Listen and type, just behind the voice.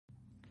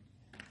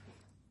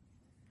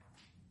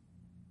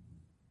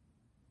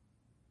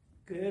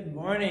Good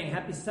morning.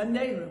 Happy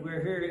Sunday.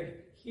 We're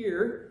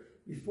here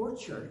before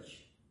church.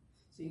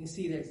 So you can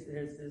see there's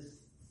this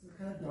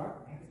kind of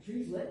dark. We have the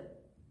trees lit.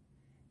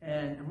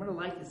 And I'm going to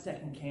light the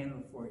second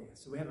candle for you.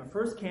 So we have our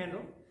first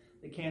candle,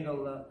 the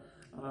candle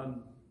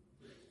of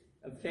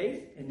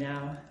faith. And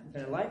now I'm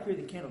going to light for you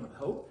the candle of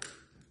hope.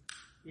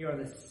 Here on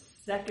the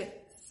second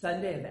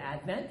Sunday of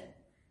Advent.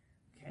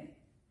 Okay.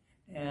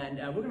 And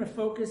we're going to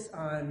focus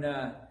on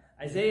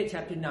Isaiah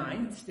chapter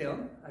 9 still.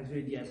 I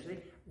read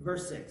yesterday.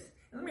 Verse 6.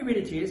 Let me read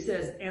it to you. It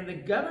says, "And the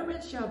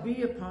government shall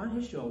be upon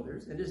his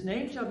shoulders, and his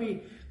name shall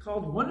be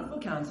called Wonderful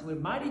Counselor,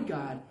 Mighty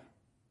God,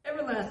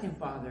 Everlasting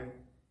Father,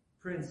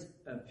 Prince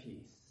of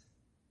Peace."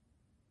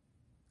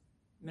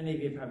 Many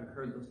of you have probably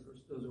heard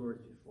those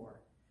words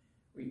before.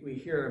 We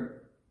hear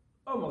them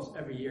almost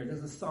every year.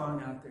 There's a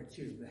song out there,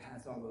 too, that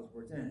has all those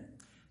words in it.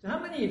 So how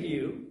many of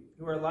you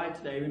who are alive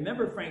today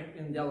remember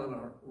Franklin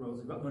Delano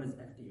Roosevelt, known as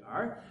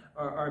FDR,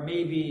 or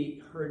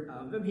maybe heard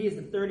of him? He was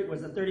the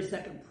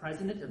 32nd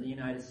president of the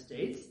United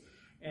States,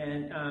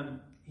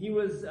 and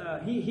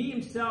he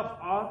himself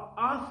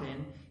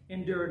often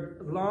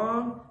endured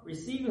long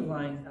receiving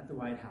lines at the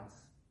White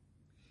House.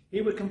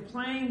 He would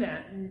complain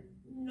that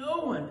no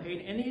one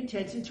paid any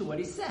attention to what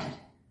he said.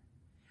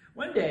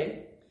 One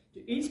day,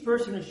 to each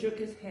person who shook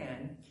his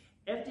hand,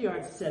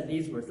 FDR said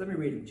these words. Let me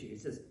read them to you.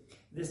 It says,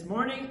 "This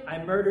morning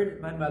I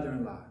murdered my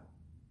mother-in-law."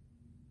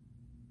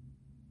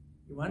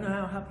 You want to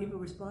know how people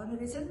responded?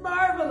 They said,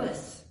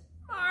 "Marvelous!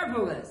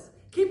 Marvelous!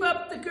 Keep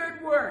up the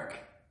good work.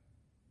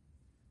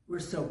 We're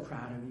so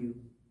proud of you."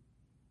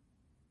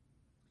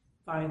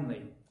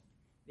 Finally,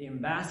 the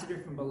ambassador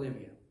from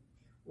Bolivia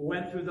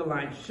went through the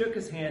line, shook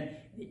his hand,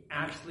 and he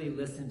actually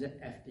listened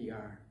to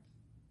FDR.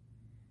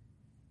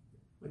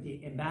 What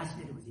the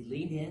ambassador did was he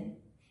leaned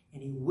in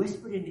and he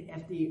whispered into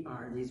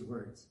FDR these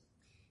words.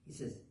 He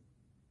says,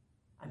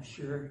 "I'm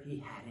sure he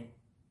had it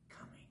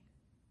coming."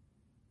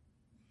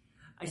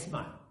 I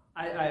smile.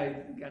 I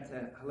think that's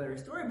a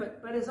hilarious story,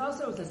 but it's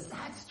also a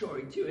sad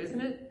story too,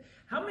 isn't it?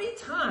 How many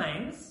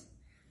times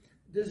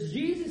does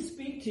Jesus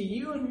speak to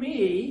you and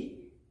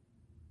me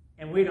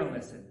and we don't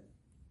listen?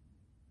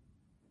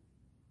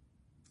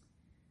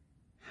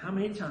 How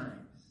many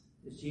times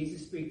does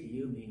Jesus speak to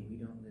you and me and we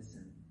don't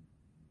listen?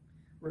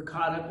 We're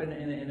caught up in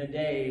a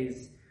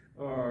daze,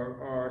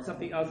 or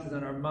something else is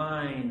on our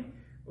mind,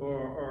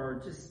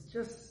 or just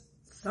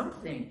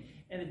something,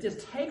 and it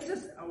just takes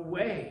us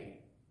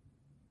away.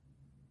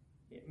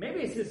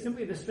 Maybe it's just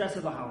simply the stress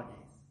of the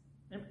holidays.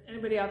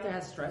 Anybody out there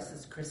has stress?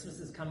 As Christmas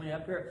is coming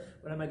up here,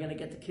 what am I going to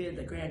get the kids,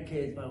 the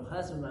grandkids, my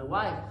husband, my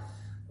wife?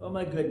 Oh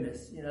my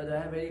goodness! Do I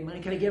have any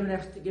money? Can I give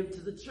enough to give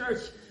to the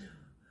church?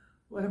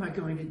 What am I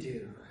going to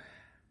do?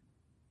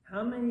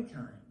 How many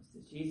times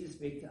does Jesus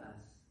speak to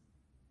us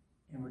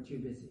and we're too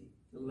busy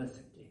to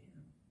listen to him?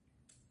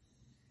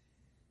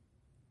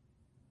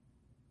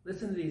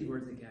 Listen to these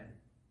words again.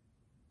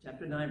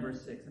 Chapter 9,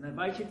 verse 6. And I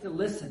invite you to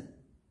listen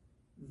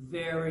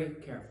very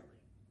carefully.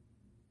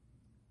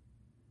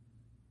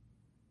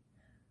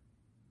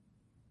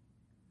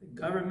 "The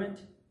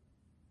government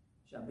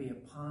shall be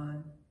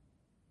upon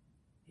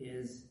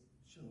his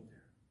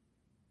shoulder."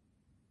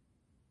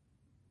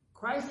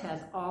 Christ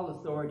has all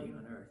authority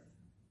on earth.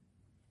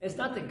 It's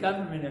not the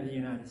government of the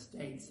United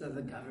States or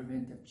the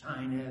government of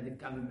China, the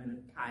government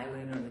of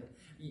Thailand, or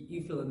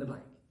you fill in the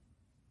blank.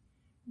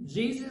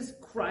 Jesus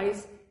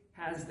Christ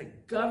has the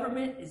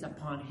government is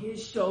upon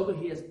his shoulder.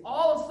 He has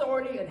all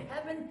authority in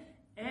heaven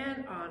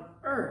and on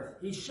earth.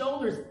 He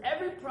shoulders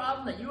every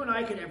problem that you and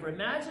I could ever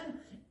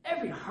imagine,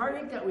 every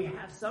heartache that we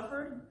have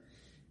suffered.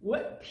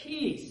 What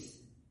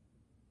peace.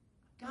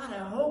 God,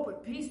 I hope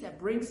what peace that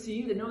brings to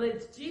you to know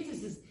that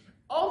Jesus is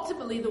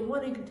ultimately the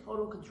one in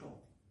total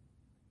control.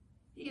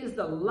 He is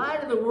the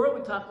light of the world.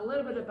 We talked a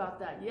little bit about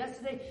that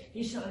yesterday.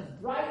 He shines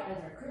bright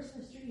as our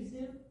Christmas trees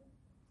do.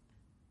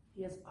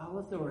 He has all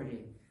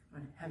authority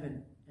on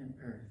heaven and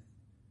earth.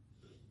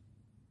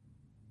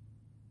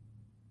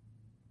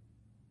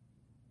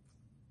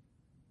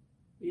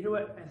 But you know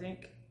what I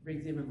think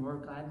brings even more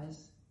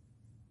gladness?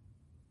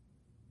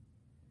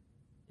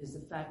 Is the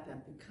fact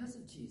that because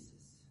of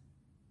Jesus,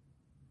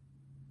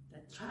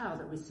 that child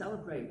that we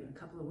celebrate in a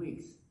couple of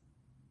weeks,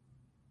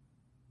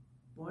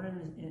 born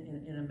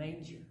in a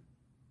manger,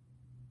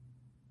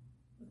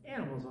 with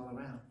animals all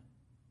around.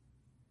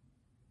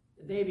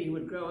 The baby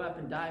would grow up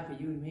and die for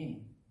you and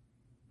me.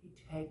 He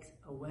takes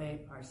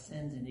away our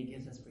sins and he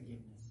gives us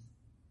forgiveness.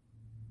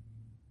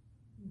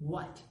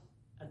 What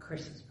a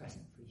Christmas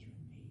present for you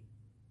and me.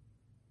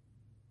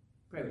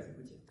 Pray with me,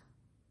 would you?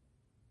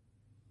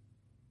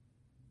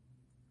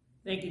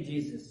 Thank you,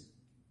 Jesus.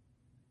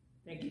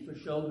 Thank you for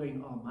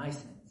shouldering all my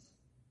sins.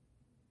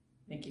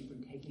 Thank you for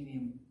taking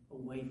them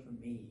away from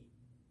me,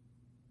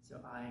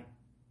 so I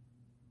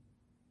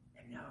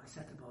am now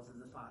acceptable to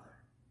the Father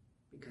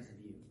because of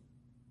you.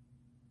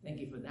 Thank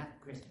you for that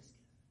Christmas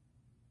gift.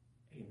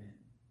 Amen.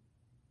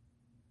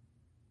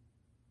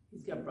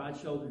 He's got broad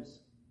shoulders.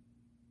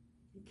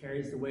 He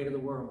carries the weight of the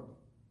world.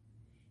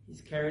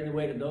 He's carrying the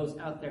weight of those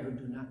out there who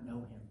do not know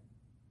him.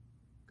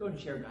 Go and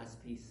share God's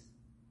peace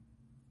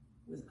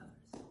with others.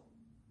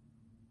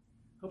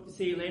 Hope to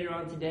see you later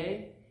on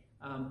today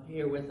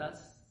here with us,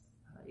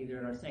 either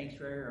in our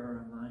sanctuary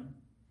or online.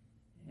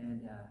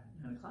 And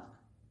 9 o'clock.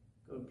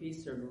 Go in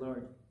peace, serve the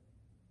Lord.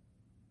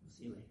 We'll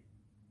see you later.